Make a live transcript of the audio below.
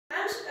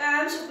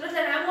I am Sukhruth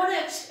and I am going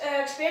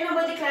to explain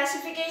about the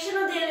classification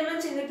of the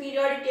elements in the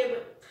periodic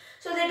table.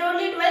 So there are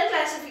totally 12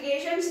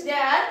 classifications. There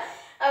are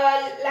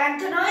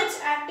lanthanoids,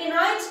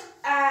 actinoids,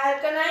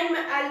 alkaline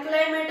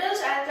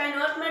metals,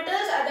 alkaline earth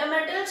metals, other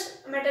metals,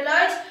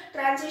 metalloids,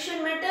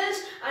 transition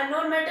metals,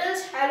 unknown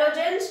metals,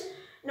 halogens,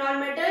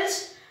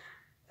 non-metals.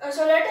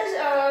 So let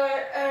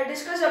us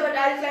discuss about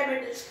alkaline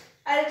metals.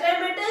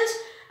 Alkaline metals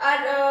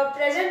are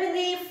present in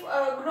the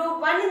group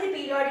 1 in the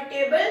periodic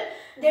table.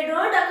 They do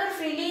not occur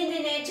freely in the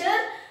nature.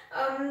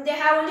 They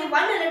have only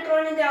one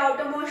electron in the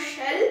outermost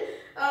shell.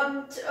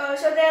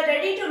 So they are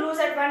ready to lose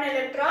that one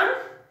electron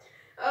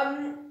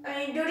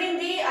during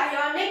the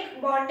ionic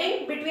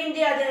bonding between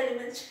the other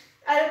elements.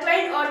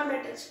 Alkaline earth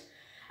metals.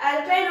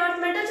 Alkaline earth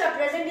metals are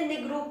present in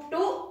the group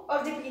 2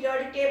 of the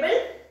periodic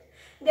table.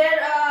 They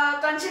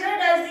are considered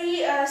as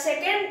the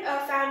second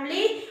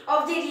family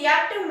of the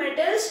reactive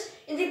metals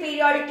in the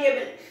periodic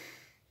table.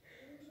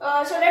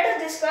 So let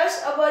us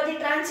discuss about the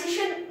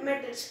transition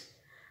metals.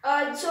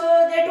 So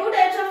there are two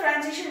types of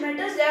transition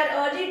metals. There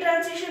are early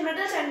transition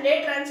metals and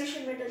late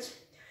transition metals.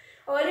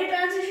 Early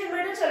transition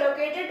metals are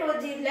located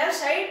towards the left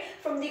side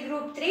from the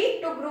group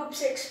 3 to group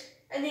 6,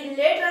 and the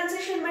late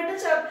transition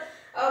metals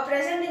are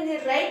present in the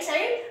right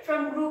side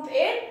from group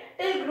 8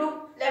 till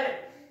group 11.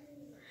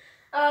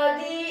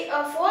 The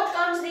fourth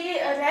comes the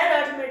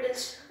rare earth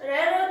metals.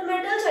 Rare earth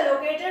metals are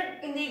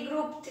located in the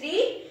group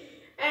 3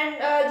 and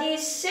the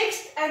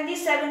 6th and the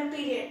 7th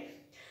period.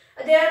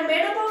 They are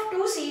made up of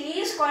two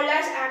series called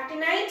as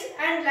actinides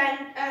and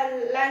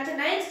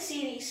lanthanides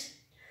series.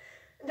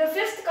 The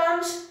fifth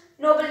comes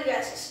noble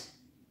gases.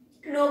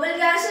 Noble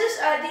gases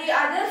are the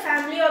other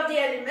family of the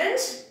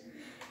elements.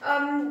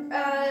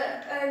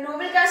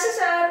 Noble gases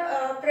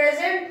are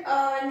present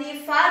in the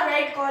far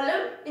right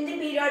column in the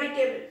periodic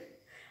table.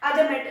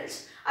 Other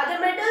metals. Other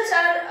metals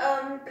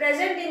are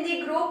present in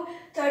the group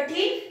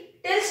 13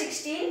 till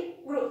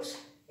 16 groups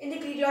in the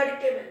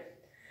periodic table.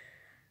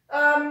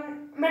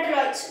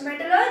 Metalloids.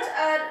 Metalloids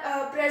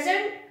are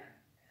present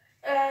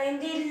in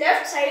the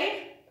left side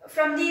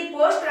from the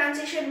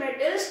post-transition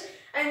metals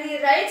and the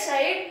right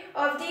side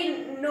of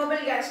the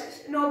noble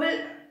gases, noble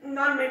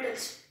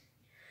non-metals.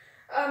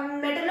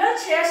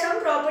 Metalloids share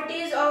some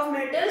properties of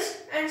metals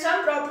and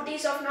some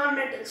properties of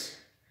non-metals.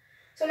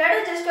 So let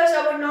us discuss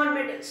about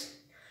non-metals.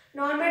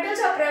 Non-metals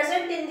are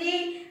present in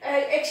the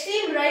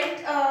extreme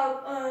right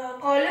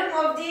column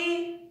of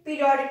the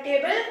periodic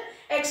table,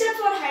 except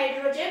for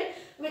hydrogen,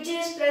 which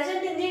is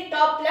present in the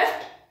top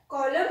left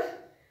column,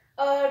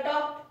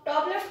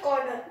 top left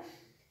corner.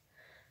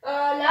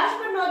 Last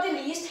but not the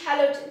least,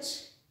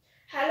 halogens.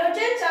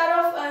 Halogens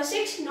are of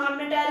 6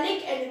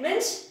 non-metallic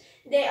elements.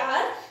 They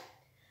are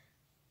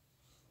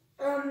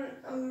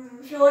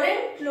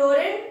fluorine,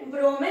 chlorine,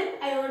 bromine,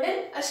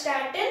 iodine,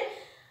 astatine.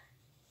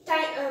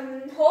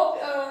 Hope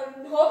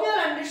you all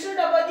understood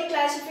about the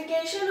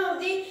classification of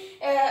the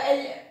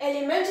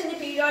elements in the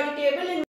periodic table.